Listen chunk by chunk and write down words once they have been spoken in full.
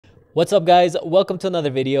What's up guys, welcome to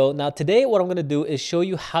another video. Now today what I'm going to do is show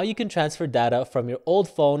you how you can transfer data from your old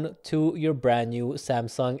phone to your brand new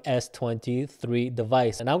Samsung S23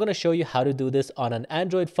 device. And I'm going to show you how to do this on an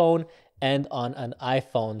Android phone and on an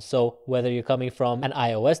iPhone. So whether you're coming from an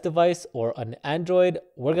iOS device or an Android,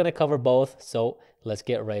 we're going to cover both. So let's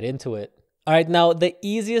get right into it. All right, now the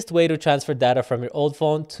easiest way to transfer data from your old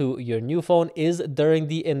phone to your new phone is during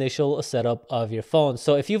the initial setup of your phone.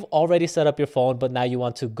 So if you've already set up your phone, but now you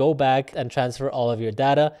want to go back and transfer all of your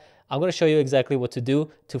data, I'm going to show you exactly what to do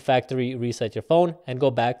to factory reset your phone and go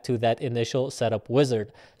back to that initial setup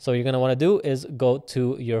wizard. So what you're going to want to do is go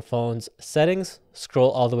to your phone's settings, scroll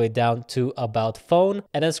all the way down to about phone,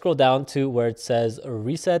 and then scroll down to where it says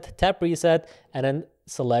reset, tap reset, and then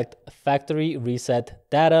select factory reset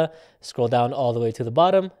data, scroll down all the way to the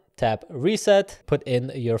bottom, tap reset, put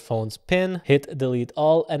in your phone's PIN, hit delete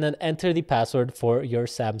all, and then enter the password for your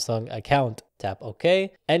Samsung account. Tap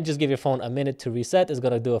OK, and just give your phone a minute to reset. It's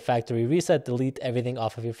going to do a factory reset, delete everything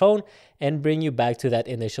off of your phone, and bring you back to that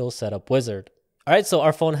initial setup wizard. All right, so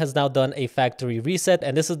our phone has now done a factory reset,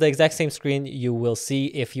 and this is the exact same screen you will see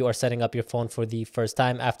if you are setting up your phone for the first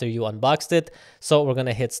time after you unboxed it. So we're going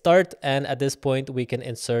to hit start, and at this point we can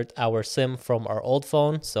insert our SIM from our old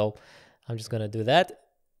phone. So I'm just going to do that.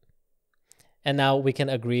 And now we can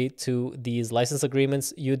agree to these license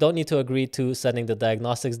agreements. You don't need to agree to sending the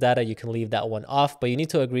diagnostics data. You can leave that one off, but you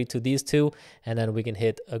need to agree to these two, and then we can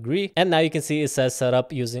hit agree. And now you can see it says set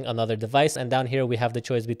up using another device. And down here, we have the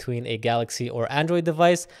choice between a Galaxy or Android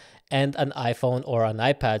device and an iPhone or an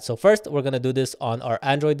iPad. So first, we're going to do this on our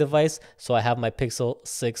Android device. So I have my Pixel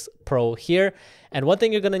 6 Pro here. And one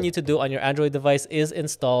thing you're going to need to do on your Android device is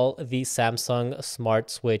install the Samsung Smart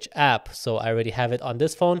Switch app. So I already have it on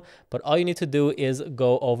this phone, but all you need to do is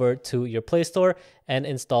go over to your Play Store and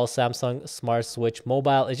install Samsung Smart Switch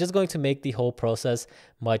Mobile. It's just going to make the whole process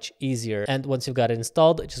much easier. And once you've got it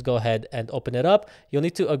installed, just go ahead and open it up. You'll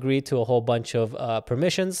need to agree to a whole bunch of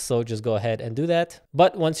permissions. So just go ahead and do that.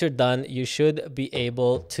 But once you're done, you should be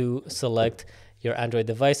able to select your Android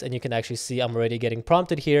device, and you can actually see I'm already getting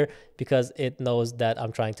prompted here because it knows that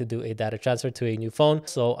I'm trying to do a data transfer to a new phone.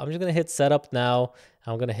 So I'm just going to hit setup now.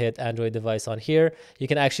 I'm going to hit Android device on here. You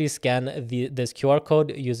can actually scan this QR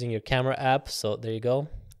code using your camera app. So there you go.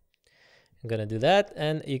 I'm going to do that,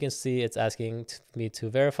 and you can see it's asking me to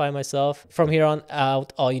verify myself. From here on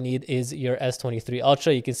out, all you need is your S23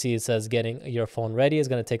 Ultra. You can see it says getting your phone ready. It's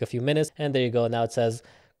going to take a few minutes, and there you go. Now it says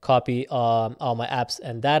copy all my apps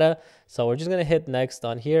and data. So we're just going to hit next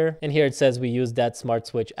on here. And here it says we use that Smart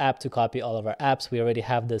Switch app to copy all of our apps. We already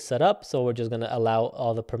have this set up. So we're just going to allow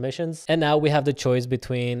all the permissions. And now we have the choice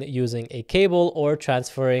between using a cable or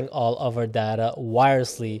transferring all of our data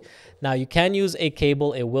wirelessly. Now you can use a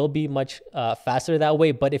cable. It will be much faster that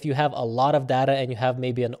way. But if you have a lot of data and you have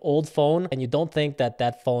maybe an old phone and you don't think that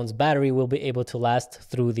that phone's battery will be able to last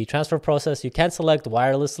through the transfer process, you can select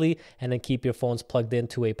wirelessly and then keep your phones plugged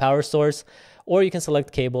into a power source. Or you can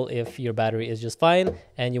select cable if your battery is just fine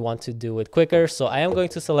and you want to do it quicker. So I am going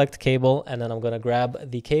to select cable, and then I'm going to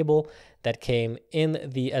grab the cable that came in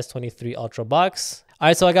the S23 Ultra box. All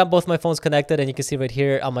right, so I got both my phones connected, and you can see right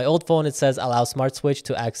here on my old phone, it says allow Smart Switch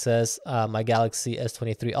to access my Galaxy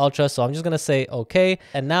S23 Ultra. So I'm just going to say okay.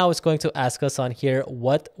 And now it's going to ask us on here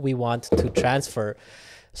what we want to transfer.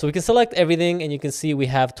 So we can select everything, and you can see we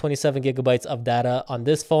have 27 gigabytes of data on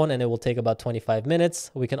this phone, and it will take about 25 minutes.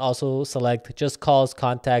 We can also select just calls,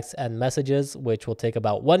 contacts, and messages, which will take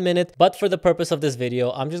about 1 minute. But for the purpose of this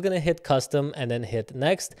video, I'm just going to hit custom and then hit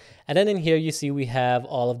next. And then in here, you see we have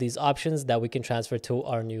all of these options that we can transfer to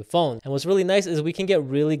our new phone. And what's really nice is we can get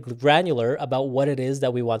really granular about what it is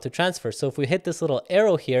that we want to transfer. So if we hit this little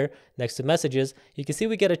arrow here next to messages, you can see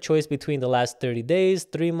we get a choice between the last 30 days,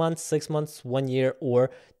 3 months, 6 months, 1 year, or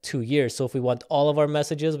 2 years. So if we want all of our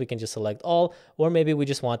messages, we can just select all, or maybe we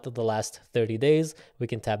just want the last 30 days, we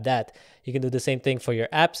can tap that. You can do the same thing for your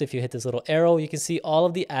apps. If you hit this little arrow, you can see all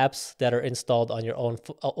of the apps that are installed on your own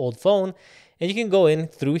old phone, and you can go in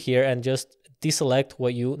through here and just deselect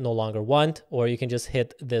what you no longer want, or you can just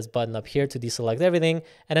hit this button up here to deselect everything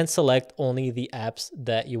and then select only the apps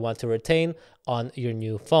that you want to retain on your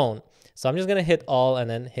new phone. So I'm just going to hit all and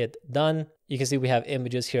then hit done. You can see we have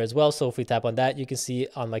images here as well. So if we tap on that, you can see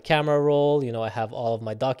on my camera roll, I have all of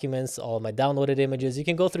my documents, all of my downloaded images. You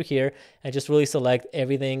can go through here and just really select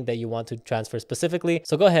everything that you want to transfer specifically.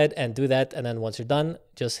 So go ahead and do that. And then once you're done,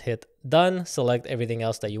 just hit done, select everything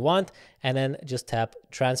else that you want, and then just tap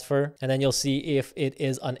transfer. And then you'll see if it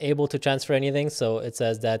is unable to transfer anything. So it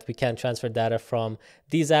says that we can't transfer data from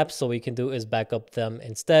these apps. So what we can do is back up them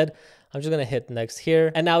instead. I'm just going to hit next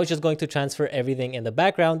here. And now it's just going to transfer everything in the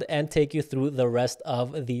background and take you through the rest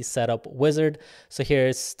of the setup wizard. So here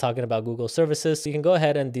it's talking about Google services. So you can go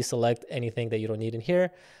ahead and deselect anything that you don't need in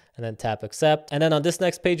here and then tap accept. And then on this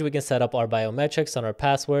next page, we can set up our biometrics on our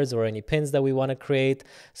passwords or any pins that we want to create.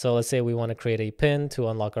 So let's say we want to create a pin to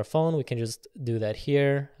unlock our phone. We can just do that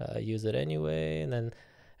here, use it anyway, and then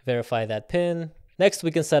verify that pin. Next,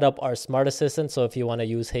 we can set up our smart assistant. So if you want to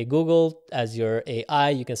use Hey Google as your AI,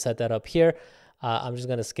 you can set that up here. I'm just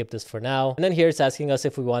going to skip this for now. And then here it's asking us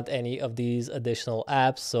if we want any of these additional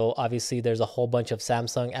apps. So obviously there's a whole bunch of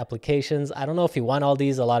Samsung applications. I don't know if you want all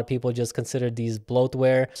these. A lot of people just consider these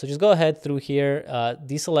bloatware. So just go ahead through here,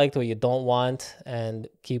 deselect what you don't want and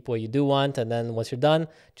keep what you do want. And then once you're done,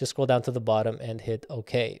 just scroll down to the bottom and hit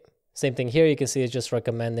OK. Same thing here. You can see it's just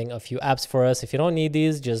recommending a few apps for us. If you don't need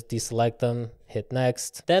these, just deselect them, hit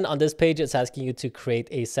next. Then on this page, it's asking you to create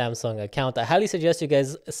a Samsung account. I highly suggest you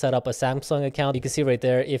guys set up a Samsung account. You can see right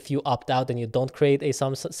there, if you opt out and you don't create a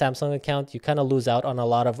Samsung account, you kind of lose out on a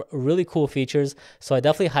lot of really cool features. So I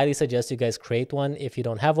definitely highly suggest you guys create one if you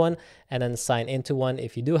don't have one, and then sign into one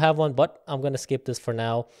if you do have one. But I'm going to skip this for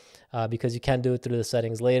now because you can do it through the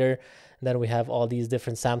settings later. Then we have all these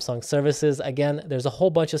different Samsung services. Again, there's a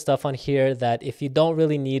whole bunch of stuff on here that if you don't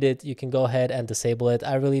really need it, you can go ahead and disable it.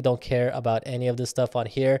 I really don't care about any of this stuff on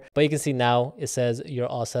here, but you can see now it says you're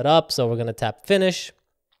all set up. So we're going to tap finish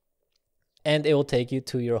and it will take you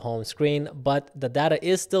to your home screen, but the data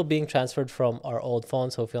is still being transferred from our old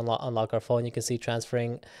phone. So if you unlock our phone, you can see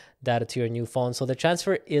transferring data to your new phone. So the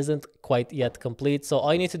transfer isn't quite yet complete. So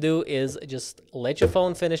all you need to do is just let your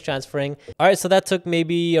phone finish transferring. All right, so that took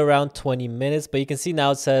maybe around 20 minutes, but you can see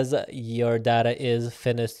now it says your data is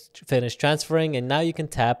finished transferring, and now you can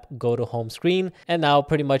tap go to home screen, and now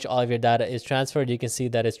pretty much all of your data is transferred. You can see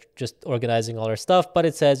that it's just organizing all our stuff, but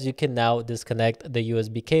it says you can now disconnect the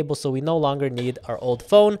USB cable. So we no longer need our old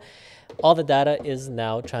phone. All the data is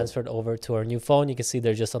now transferred over to our new phone. You can see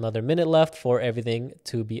there's just another minute left for everything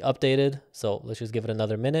to be updated. So let's just give it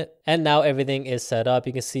another minute. And now everything is set up.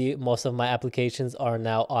 You can see most of my applications are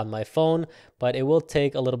now on my phone, but it will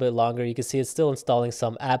take a little bit longer. You can see it's still installing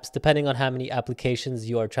some apps. Depending on how many applications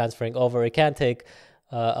you are transferring over, it can take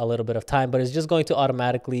a little bit of time, but it's just going to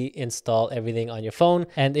automatically install everything on your phone.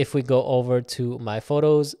 And if we go over to my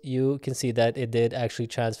photos, you can see that it did actually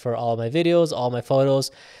transfer all my videos, all my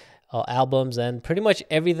photos, albums, and pretty much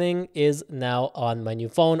everything is now on my new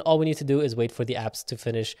phone. All we need to do is wait for the apps to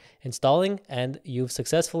finish installing, and you've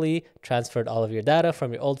successfully transferred all of your data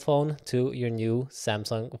from your old phone to your new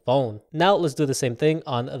Samsung phone. Now let's do the same thing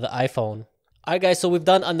on the iPhone. All right, guys, so we've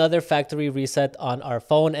done another factory reset on our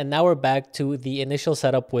phone, and now we're back to the initial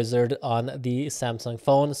setup wizard on the Samsung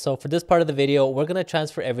phone. So for this part of the video, we're going to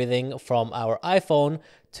transfer everything from our iPhone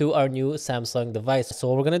to our new Samsung device. So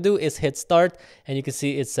what we're going to do is hit start, and you can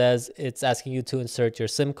see it says it's asking you to insert your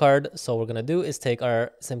SIM card. So what we're going to do is take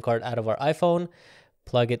our SIM card out of our iPhone,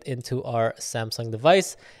 plug it into our Samsung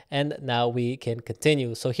device, and now we can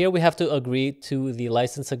continue. So here we have to agree to the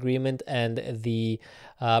license agreement and the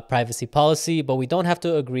privacy policy, but we don't have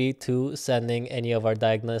to agree to sending any of our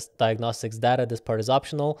diagnostics data. This part is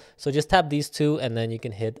optional. So just tap these two and then you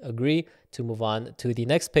can hit agree to move on to the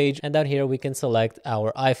next page. And down here, we can select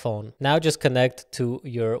our iPhone. Now just connect to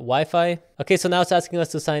your Wi-Fi. Okay, so now it's asking us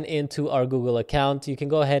to sign into our Google account. You can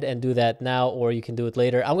go ahead and do that now, or you can do it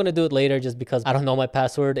later. I'm gonna do it later just because I don't know my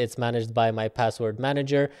password. It's managed by my password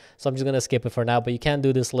manager. So I'm just gonna skip it for now, but you can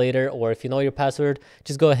do this later, or if you know your password,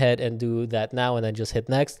 just go ahead and do that now and then just hit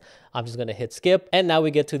next. I'm just gonna hit skip. And now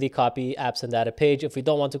we get to the copy apps and data page. If we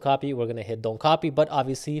don't want to copy, we're gonna hit don't copy, but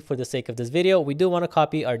obviously for the sake of this video, we do wanna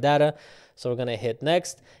copy our data. So we're gonna hit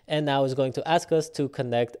next. And now it's going to ask us to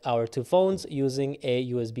connect our two phones using a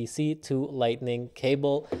USB-C to Lightning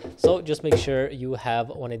cable. So just make sure you have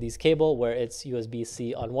one of these cable where it's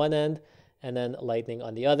USB-C on one end and then Lightning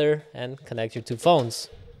on the other, and connect your two phones.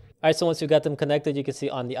 All right, so once you got them connected, you can see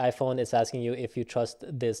on the iPhone, it's asking you if you trust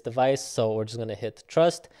this device. So we're just gonna hit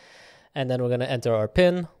trust, and then we're gonna enter our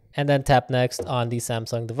PIN, and then tap next on the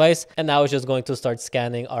Samsung device. And now it's just going to start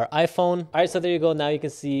scanning our iPhone. All right, so there you go. Now you can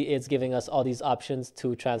see it's giving us all these options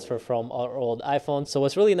to transfer from our old iPhone. So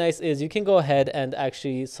what's really nice is you can go ahead and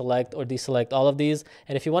actually select or deselect all of these.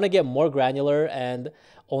 And if you want to get more granular and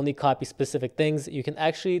only copy specific things, you can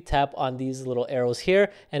actually tap on these little arrows here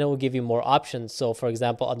and it will give you more options. So for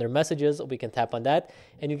example, under messages, we can tap on that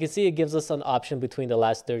and you can see it gives us an option between the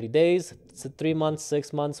last 30 days, 3 months,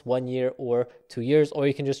 6 months, 1 year, or 2 years, or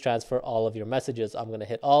you can just transfer all of your messages. I'm gonna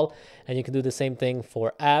hit all, and you can do the same thing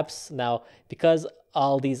for apps. Now, because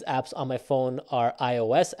all these apps on my phone are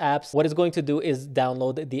iOS apps, what it's going to do is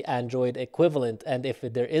download the Android equivalent. And if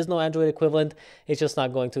there is no Android equivalent, it's just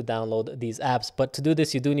not going to download these apps. But to do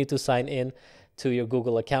this, you do need to sign in to your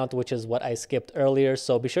Google account, which is what I skipped earlier.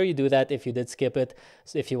 So be sure you do that if you did skip it,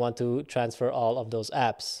 if you want to transfer all of those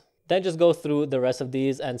apps. Then just go through the rest of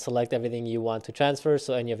these and select everything you want to transfer.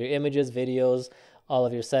 So any of your images, videos, all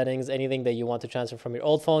of your settings, anything that you want to transfer from your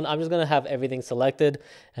old phone. I'm just going to have everything selected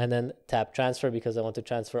and then tap transfer because I want to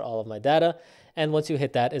transfer all of my data. And once you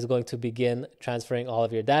hit that, it's going to begin transferring all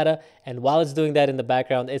of your data. And while it's doing that in the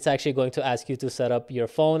background, it's actually going to ask you to set up your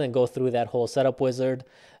phone and go through that whole setup wizard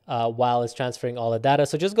while it's transferring all the data.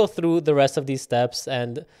 So just go through the rest of these steps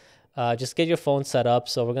and just get your phone set up.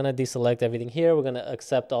 So we're going to deselect everything here. We're going to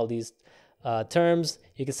accept all these terms.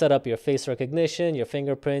 You can set up your face recognition, your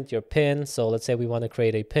fingerprint, your PIN. So let's say we want to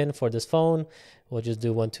create a PIN for this phone. We'll just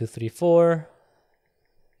do 1, 2, 3, 4,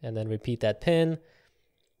 and then repeat that PIN.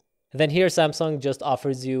 And then here, Samsung just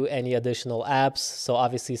offers you any additional apps. So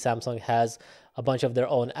obviously Samsung has a bunch of their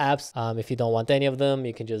own apps. If you don't want any of them,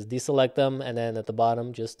 you can just deselect them. And then at the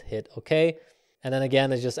bottom, just hit OK. And then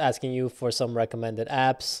again, it's just asking you for some recommended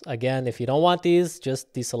apps. Again, if you don't want these,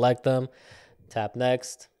 just deselect them, tap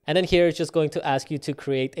next. And then here it's just going to ask you to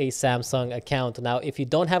create a Samsung account. Now, if you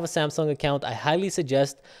don't have a Samsung account, I highly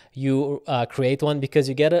suggest you create one because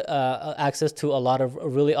you get access to a lot of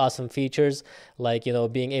really awesome features, like, you know,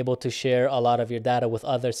 being able to share a lot of your data with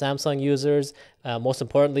other Samsung users. Most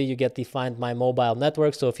importantly, you get the Find My Mobile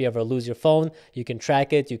network. So if you ever lose your phone, you can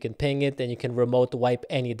track it, you can ping it, and you can remote wipe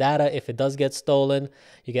any data if it does get stolen.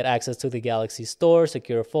 You get access to the Galaxy Store,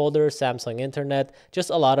 secure folder, Samsung Internet, just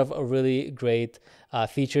a lot of really great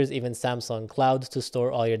features, even Samsung Cloud to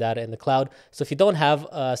store all your data in the cloud. So if you don't have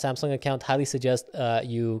a Samsung account, highly suggest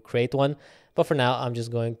you create one. But for now, I'm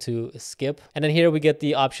just going to skip. And then here we get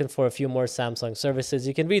the option for a few more Samsung services.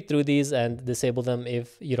 You can read through these and disable them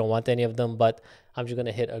if you don't want any of them, but I'm just going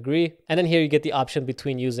to hit agree. And then here you get the option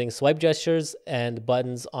between using swipe gestures and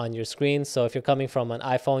buttons on your screen. So if you're coming from an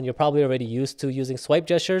iPhone, you're probably already used to using swipe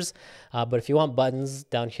gestures. But if you want buttons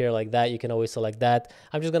down here like that, you can always select that.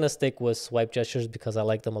 I'm just going to stick with swipe gestures because I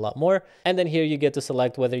like them a lot more. And then here you get to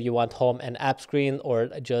select whether you want home and app screen or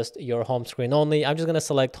just your home screen only. I'm just going to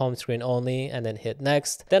select home screen only and then hit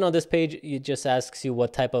next. Then on this page, it just asks you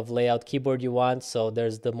what type of layout keyboard you want. So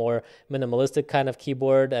there's the more minimalistic kind of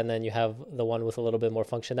keyboard, and then you have the one with a little bit more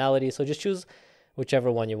functionality. So just choose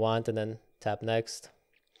whichever one you want and then tap next.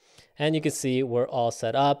 And you can see we're all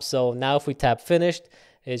set up. So now if we tap finished,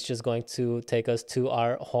 it's just going to take us to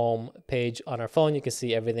our home page on our phone. You can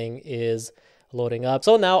see everything is loading up.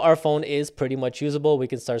 So now our phone is pretty much usable. We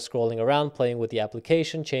can start scrolling around, playing with the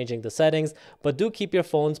application, changing the settings, but do keep your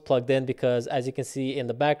phones plugged in because as you can see in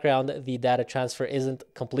the background, the data transfer isn't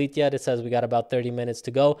complete yet. It says we got about 30 minutes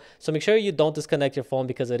to go. So make sure you don't disconnect your phone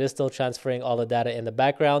because it is still transferring all the data in the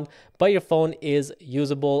background, but your phone is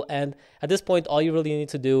usable. And at this point, all you really need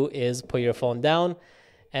to do is put your phone down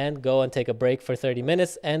and go and take a break for 30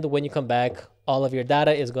 minutes. And when you come back, all of your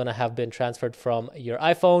data is going to have been transferred from your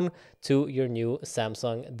iPhone to your new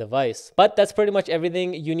Samsung device. But that's pretty much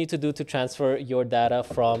everything you need to do to transfer your data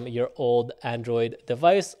from your old Android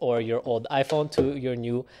device or your old iPhone to your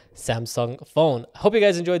new Samsung phone. I hope you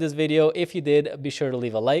guys enjoyed this video. If you did, be sure to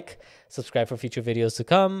leave a like, subscribe for future videos to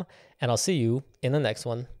come, and I'll see you in the next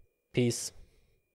one. Peace.